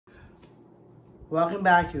Welcome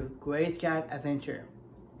back to Gray Scout Adventure.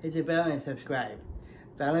 Hit the bell and subscribe.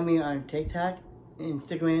 Follow me on TikTok,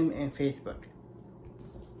 Instagram, and Facebook.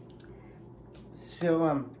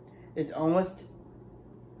 So, it's almost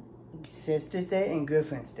Sister's Day and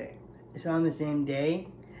Girlfriend's Day. It's on the same day.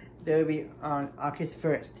 They'll be on August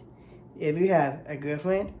 1st. If you have a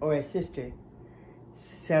girlfriend or a sister,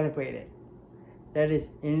 celebrate it. That is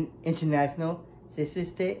International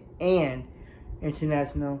Sister's Day and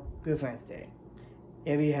International Girlfriend's Day.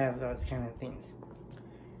 If you have those kind of things.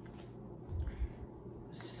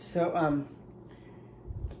 So,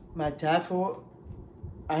 my top 4,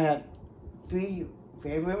 I have 3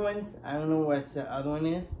 favorite ones. I don't know what the other one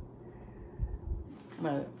is.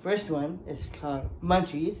 My first one is called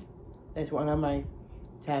Munchies. That's one of my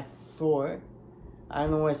top 4. I don't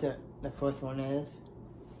know what the fourth one is.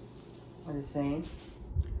 I'm just saying.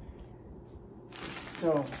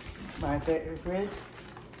 So, my favorite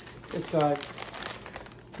is called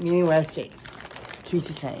Mini Rice Cakes.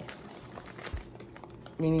 Cheesy kind.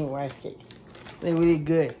 Mini rice cakes. They're really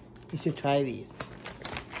good. You should try these.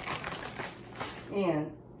 And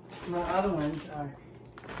my other ones are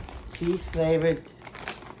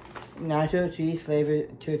nacho cheese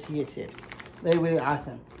flavored tortilla chips. They're really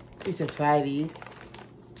awesome. You should try these.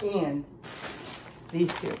 And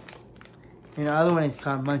these 2. And the other one is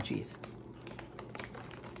called Munchies.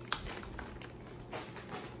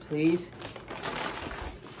 Please.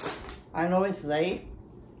 I know it's late.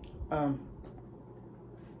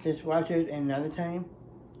 Just watch it another time.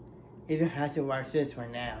 You don't have to watch this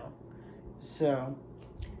right now. So,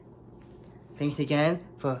 thanks again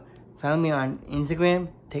for following me on Instagram,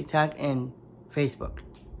 TikTok, and Facebook.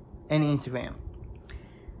 And Instagram.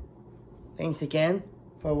 Thanks again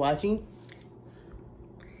for watching.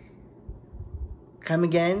 Come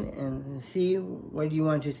again and see what you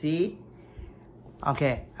want to see.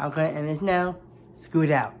 Okay, I'm gonna end this now.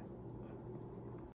 Scoot out.